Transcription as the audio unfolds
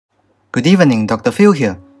Good evening, Dr. Phil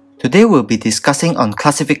here. Today we'll be discussing on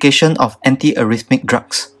classification of antiarrhythmic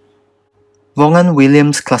drugs. Vaughan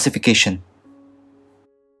Williams classification.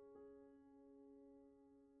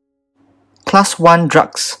 Class 1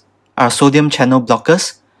 drugs are sodium channel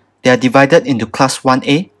blockers. They are divided into Class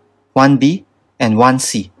 1A, 1B, and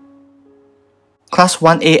 1C. Class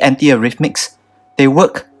 1A antiarrhythmics, they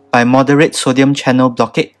work by moderate sodium channel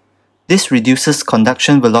blockade. This reduces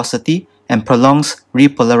conduction velocity and prolongs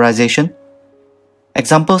repolarization.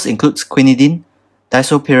 Examples include quinidine,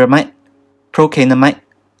 disopyramide, procainamide,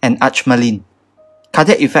 and archmaline.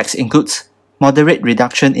 Cardiac effects includes moderate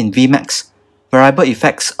reduction in Vmax, variable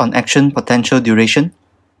effects on action potential duration,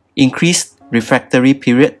 increased refractory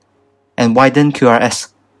period, and widened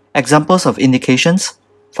QRS. Examples of indications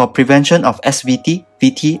for prevention of SVT,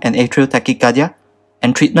 VT, and atrial tachycardia,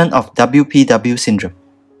 and treatment of WPW syndrome.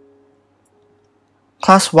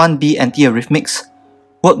 Class 1B antiarrhythmics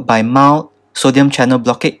work by mild sodium channel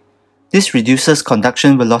blockade. This reduces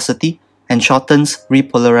conduction velocity and shortens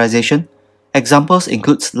repolarization. Examples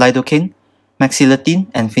include lidocaine, mexiletine,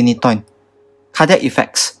 and phenytoin. Cardiac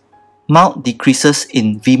effects: mild decreases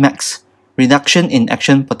in Vmax, reduction in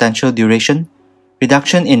action potential duration,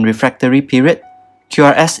 reduction in refractory period,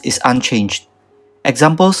 QRS is unchanged.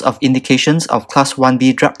 Examples of indications of Class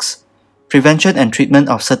 1B drugs: prevention and treatment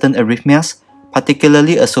of certain arrhythmias,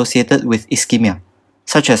 particularly associated with ischemia,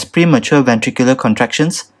 such as premature ventricular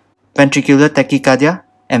contractions, ventricular tachycardia,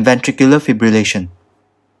 and ventricular fibrillation.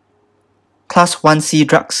 Class 1C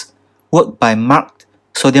drugs work by marked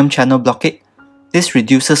sodium channel blockade. This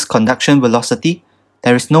reduces conduction velocity.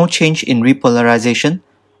 There is no change in repolarization.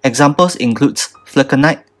 Examples include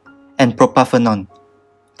flecainide and propafenone.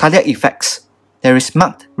 Cardiac effects: there is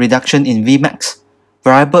marked reduction in Vmax,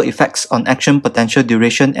 variable effects on action potential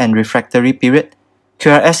duration and refractory period.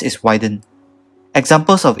 QRS is widened.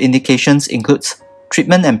 Examples of indications include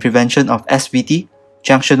treatment and prevention of SVT,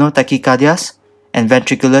 junctional tachycardias, and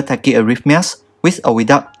ventricular tachyarrhythmias with or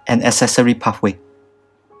without an accessory pathway.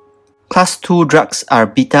 Class 2 drugs are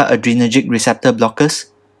beta-adrenergic receptor blockers.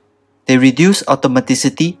 They reduce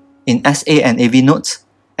automaticity in SA and AV nodes.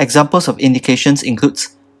 Examples of indications include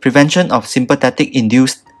prevention of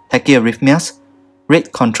sympathetic-induced tachyarrhythmias,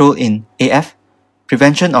 rate control in AF,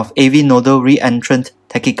 prevention of AV nodal reentrant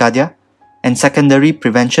tachycardia, and secondary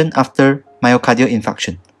prevention after myocardial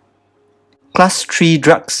infarction. Class 3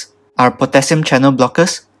 drugs are potassium channel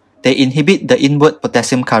blockers. They inhibit the inward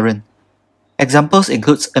potassium current. Examples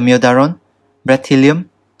include amiodarone, brethilium,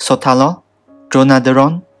 sotalol,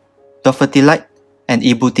 dronadarone, dofetilide, and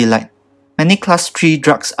ibutilide. Many Class 3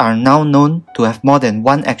 drugs are now known to have more than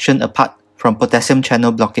one action apart from potassium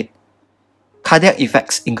channel blockade. Cardiac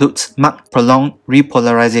effects include marked prolonged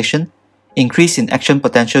repolarization, increase in action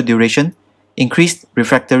potential duration, increased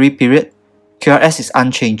refractory period. QRS is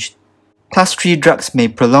unchanged. Class 3 drugs may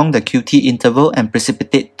prolong the QT interval and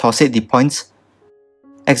precipitate torsade depoints.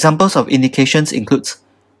 Examples of indications include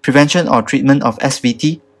prevention or treatment of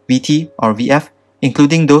SVT, VT, or VF,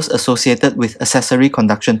 including those associated with accessory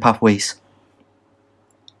conduction pathways.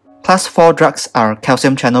 Class 4 drugs are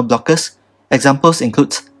calcium channel blockers. Examples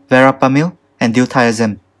include verapamil and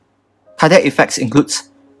diltiazem. Cardiac effects include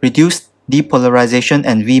reduced depolarization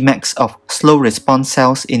and Vmax of slow response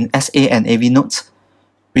cells in SA and AV nodes,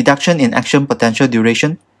 reduction in action potential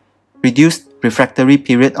duration, reduced refractory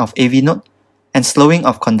period of AV node, and slowing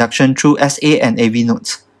of conduction through SA and AV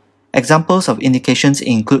nodes. Examples of indications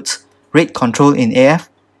include rate control in AF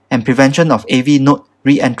and prevention of AV node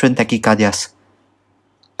reentrant tachycardias.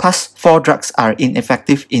 Class 4 drugs are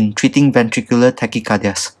ineffective in treating ventricular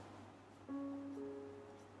tachycardias.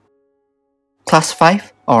 Class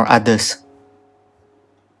 5 or others.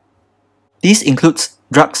 These include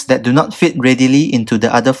drugs that do not fit readily into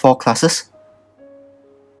the other 4 classes.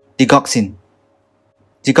 Digoxin.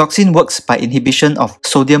 Digoxin works by inhibition of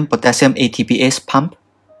sodium-potassium ATPase pump.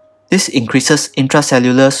 This increases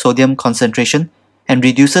intracellular sodium concentration and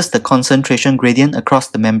reduces the concentration gradient across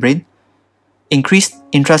the membrane. Increased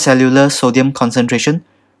intracellular sodium concentration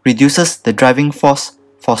reduces the driving force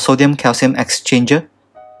for sodium-calcium exchanger.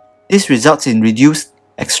 This results in reduced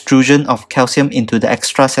extrusion of calcium into the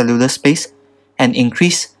extracellular space and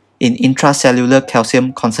increase in intracellular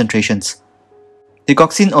calcium concentrations.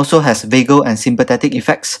 Digoxin also has vagal and sympathetic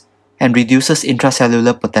effects and reduces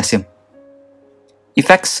intracellular potassium.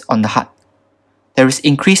 Effects on the heart. There is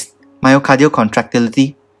increased myocardial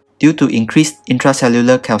contractility due to increased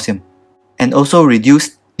intracellular calcium, and also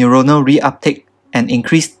reduced neuronal reuptake and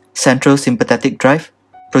increased central sympathetic drive,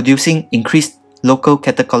 producing increased local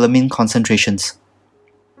catecholamine concentrations.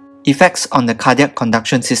 Effects on the cardiac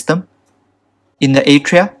conduction system. In the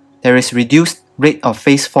atria, there is reduced rate of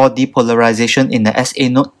phase 4 depolarization in the SA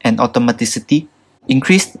node and automaticity,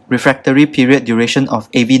 increased refractory period duration of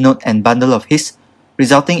AV node and bundle of His,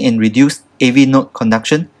 resulting in reduced AV node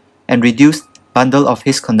conduction and reduced bundle of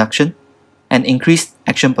His conduction, and increased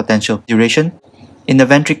action potential duration. In the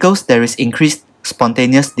ventricles, there is increased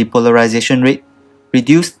spontaneous depolarization rate,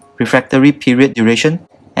 reduced refractory period duration,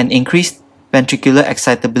 and increased ventricular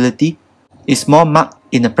excitability is more marked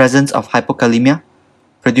in the presence of hypokalemia,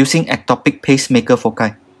 producing ectopic pacemaker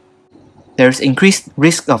foci. There is increased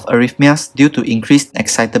risk of arrhythmias due to increased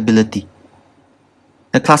excitability.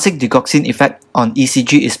 The classic digoxin effect on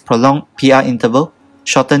ECG is prolonged PR interval,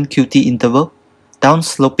 shortened QT interval,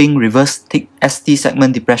 downsloping reverse thick ST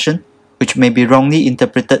segment depression, which may be wrongly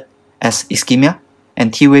interpreted as ischemia,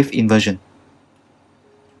 and T-wave inversion.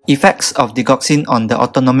 Effects of digoxin on the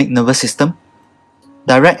autonomic nervous system.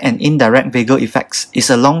 Direct and indirect vagal effects is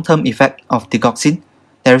a long-term effect of digoxin.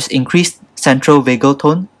 There is increased central vagal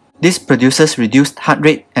tone. This produces reduced heart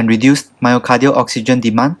rate and reduced myocardial oxygen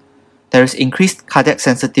demand. There is increased cardiac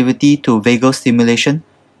sensitivity to vagal stimulation,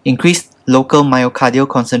 increased local myocardial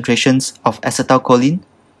concentrations of acetylcholine.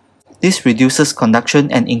 This reduces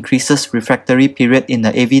conduction and increases refractory period in the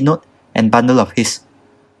AV node and bundle of His.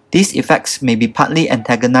 These effects may be partly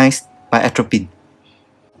antagonized by atropine.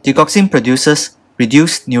 Digoxin produces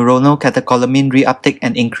reduced neuronal catecholamine reuptake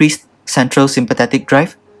and increased central sympathetic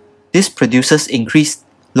drive. This produces increased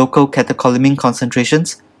local catecholamine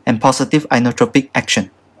concentrations and positive inotropic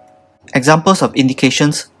action. Examples of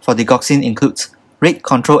indications for digoxin includes rate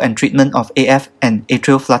control and treatment of AF and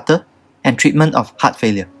atrial flutter, and treatment of heart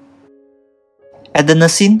failure.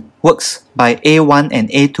 Adenosine works by A1 and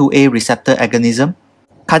A2A receptor agonism.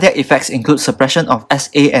 Cardiac effects include suppression of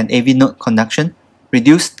SA and AV node conduction,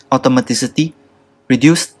 reduced automaticity,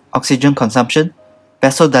 reduced oxygen consumption,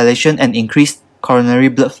 vasodilation and increased coronary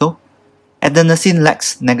blood flow. Adenosine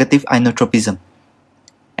lacks negative inotropism.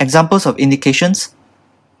 Examples of indications: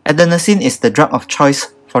 adenosine is the drug of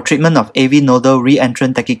choice for treatment of AV nodal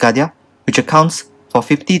reentrant tachycardia, which accounts for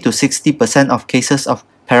 50 to 60% of cases of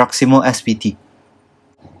paroxysmal SVT.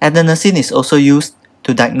 Adenosine is also used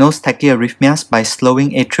to diagnose tachyarrhythmias by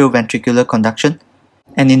slowing atrioventricular conduction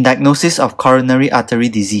and in diagnosis of coronary artery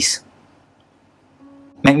disease.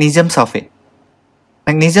 Magnesium sulfate.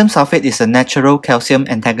 Magnesium sulfate is a natural calcium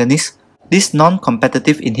antagonist. This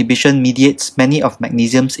non-competitive inhibition mediates many of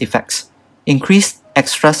magnesium's effects. Increased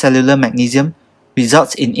extracellular magnesium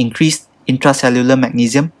results in increased intracellular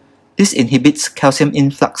magnesium. This inhibits calcium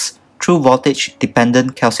influx through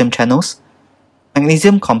voltage-dependent calcium channels.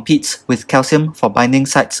 Magnesium competes with calcium for binding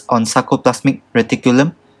sites on sarcoplasmic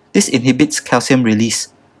reticulum. This inhibits calcium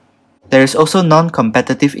release. There is also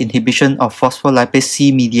non-competitive inhibition of phospholipase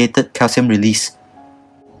C-mediated calcium release.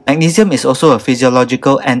 Magnesium is also a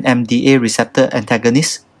physiological NMDA receptor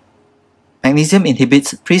antagonist. Magnesium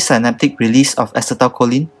inhibits presynaptic release of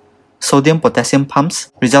acetylcholine, sodium-potassium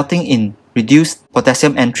pumps, resulting in reduced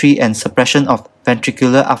potassium entry and suppression of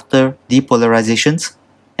ventricular after depolarizations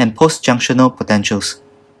and post-junctional potentials.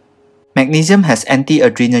 Magnesium has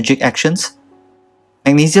anti-adrenergic actions.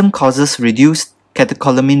 Magnesium causes reduced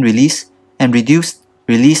catecholamine release and reduced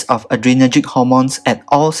release of adrenergic hormones at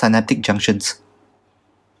all synaptic junctions.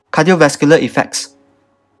 Cardiovascular effects.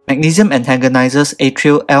 Magnesium antagonizes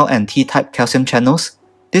atrial L and T-type calcium channels.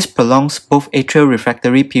 This prolongs both atrial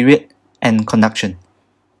refractory period and conduction.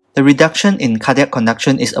 The reduction in cardiac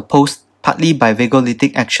conduction is opposed partly by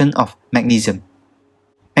vagolytic action of magnesium.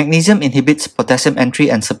 Magnesium inhibits potassium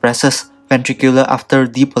entry and suppresses ventricular after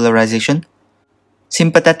depolarization.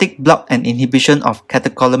 Sympathetic block and inhibition of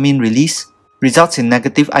catecholamine release results in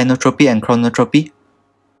negative inotropy and chronotropy.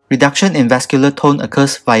 Reduction in vascular tone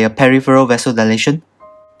occurs via peripheral vasodilation.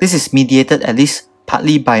 This is mediated at least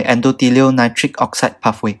partly by endothelial nitric oxide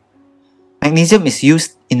pathway. Magnesium is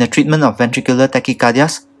used in the treatment of ventricular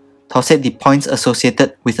tachycardias, tausate the points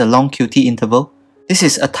associated with a long QT interval. This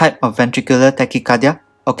is a type of ventricular tachycardia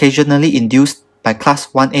occasionally induced by class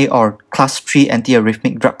 1A or class 3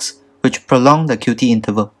 antiarrhythmic drugs, which prolong the QT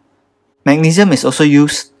interval. Magnesium is also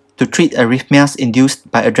used to treat arrhythmias induced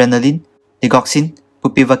by adrenaline, digoxin,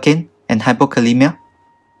 bupivacaine, and hypokalemia.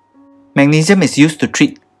 Magnesium is used to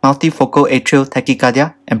treat multifocal atrial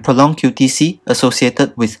tachycardia and prolonged QTc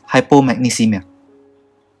associated with hypomagnesemia.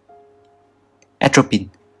 Atropine.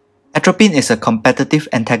 Atropine is a competitive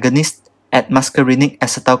antagonist at muscarinic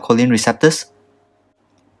acetylcholine receptors.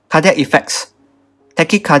 Cardiac effects.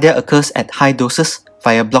 Tachycardia occurs at high doses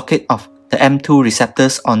via blockade of the M2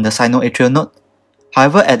 receptors on the sinoatrial node.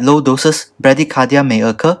 However, at low doses, bradycardia may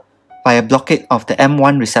occur via blockade of the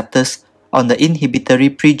M1 receptors on the inhibitory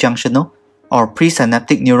prejunctional or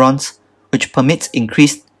presynaptic neurons, which permits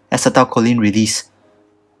increased acetylcholine release.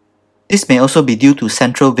 This may also be due to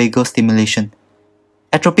central vagal stimulation.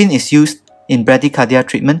 Atropine is used in bradycardia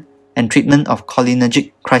treatment and treatment of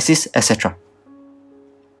cholinergic crisis, etc.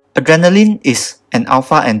 Adrenaline is an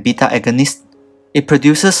alpha and beta agonist. It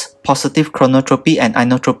produces positive chronotropy and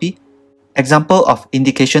inotropy. Example of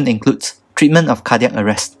indication includes treatment of cardiac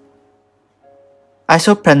arrest.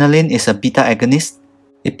 Isoprenaline is a beta agonist.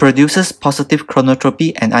 It produces positive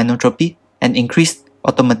chronotropy and inotropy and increased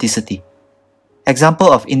automaticity.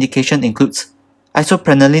 Example of indication includes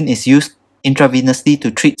isoprenaline is used intravenously to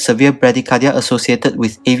treat severe bradycardia associated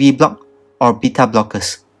with AV block or beta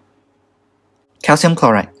blockers. Calcium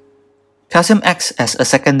chloride. Calcium acts as a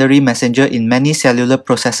secondary messenger in many cellular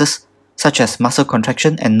processes such as muscle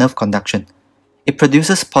contraction and nerve conduction. It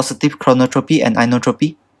produces positive chronotropy and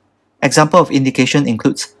inotropy. Example of indication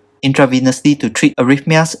includes intravenously to treat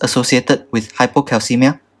arrhythmias associated with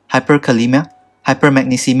hypocalcemia, hyperkalemia,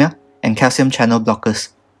 hypermagnesemia, and calcium channel blockers.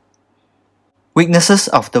 Weaknesses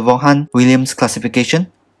of the Vaughan Williams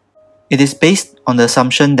classification. It is based on the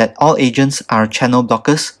assumption that all agents are channel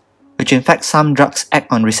blockers, which in fact some drugs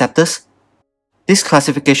act on receptors. This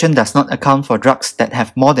classification does not account for drugs that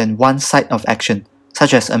have more than one site of action,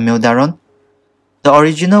 such as amiodarone. The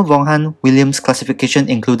original Vaughan Williams classification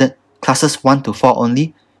included classes 1 to 4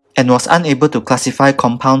 only and was unable to classify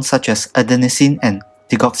compounds such as adenosine and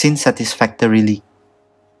digoxin satisfactorily.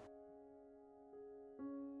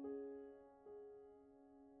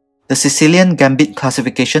 The Sicillian gambit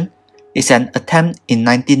classification is an attempt in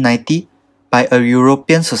 1990 by a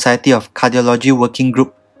European Society of Cardiology working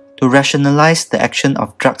group to rationalize the action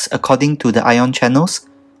of drugs according to the ion channels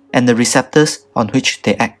and the receptors on which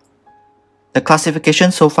they act. The classification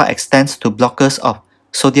so far extends to blockers of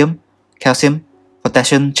sodium, calcium,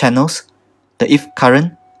 potassium channels, the Eve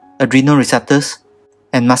current, adrenal receptors,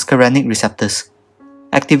 and muscarinic receptors,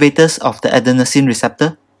 activators of the adenosine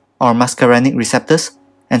receptor or muscarinic receptors,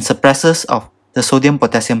 and suppressors of the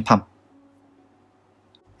sodium-potassium pump.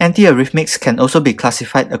 Antiarrhythmics can also be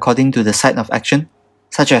classified according to the site of action,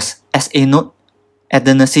 such as SA node,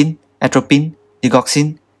 adenosine, atropine,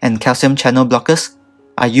 digoxin, and calcium channel blockers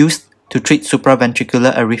are used to treat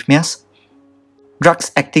supraventricular arrhythmias.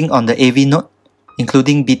 Drugs acting on the AV node,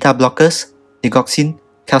 including beta blockers, digoxin,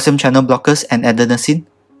 calcium channel blockers, and adenosine,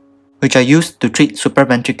 which are used to treat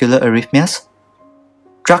supraventricular arrhythmias.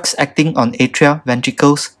 Drugs acting on atria,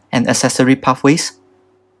 ventricles, and accessory pathways,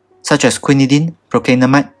 such as quinidine,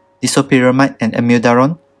 procainamide, disopyramide, and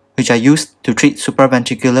amiodarone, which are used to treat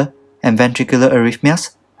supraventricular and ventricular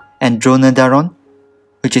arrhythmias, and dronedarone,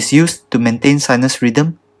 which is used to maintain sinus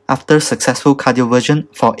rhythm after successful cardioversion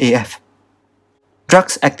for AF.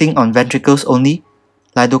 Drugs acting on ventricles only,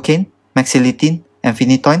 lidocaine, maxilitine, and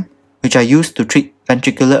phenytoin, which are used to treat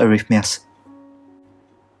ventricular arrhythmias.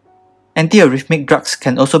 Antiarrhythmic drugs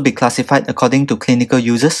can also be classified according to clinical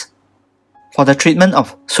uses. For the treatment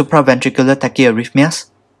of supraventricular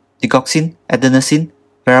tachyarrhythmias, digoxin, adenosine,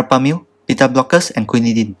 verapamil, beta blockers, and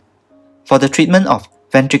quinidine. For the treatment of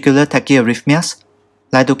ventricular tachyarrhythmias,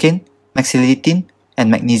 lidocaine, maxilitine,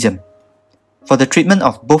 and magnesium. For the treatment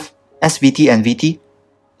of both SVT and VT,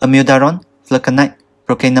 amiodarone, flecainide,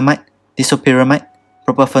 procainamide, disopyramide,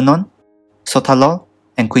 propafenone, sotalol,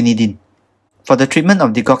 and quinidine. For the treatment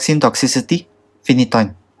of digoxin toxicity,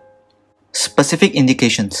 phenytoin. Specific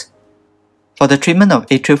indications. For the treatment of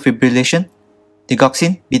atrial fibrillation,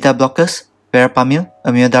 digoxin, beta blockers, verapamil,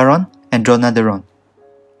 amiodarone, and dronedarone.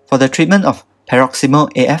 For the treatment of paroxysmal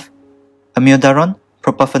AF, amiodarone,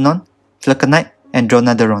 propafenone, flecainide, and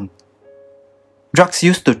dronedarone. Drugs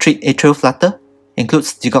used to treat atrial flutter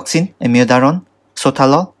includes digoxin, amiodarone,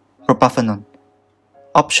 sotalol, propafenone.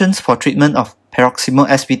 Options for treatment of paroxysmal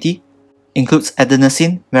SVT includes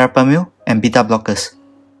adenosine, verapamil, and beta blockers.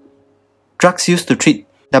 Drugs used to treat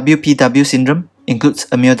WPW syndrome includes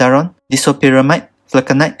amiodarone, disopyramide,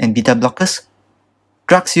 flecainide, and beta blockers.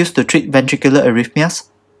 Drugs used to treat ventricular arrhythmias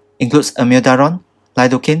includes amiodarone,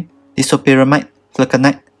 lidocaine, disopyramide,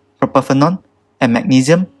 flecainide, propafenone, and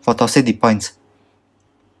magnesium for torsades.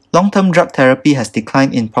 Long-term drug therapy has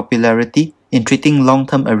declined in popularity in treating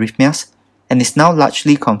long-term arrhythmias and is now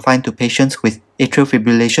largely confined to patients with atrial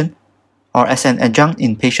fibrillation or as an adjunct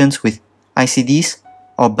in patients with ICDs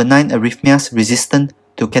or benign arrhythmias resistant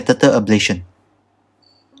to catheter ablation.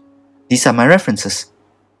 These are my references.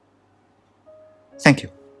 Thank you.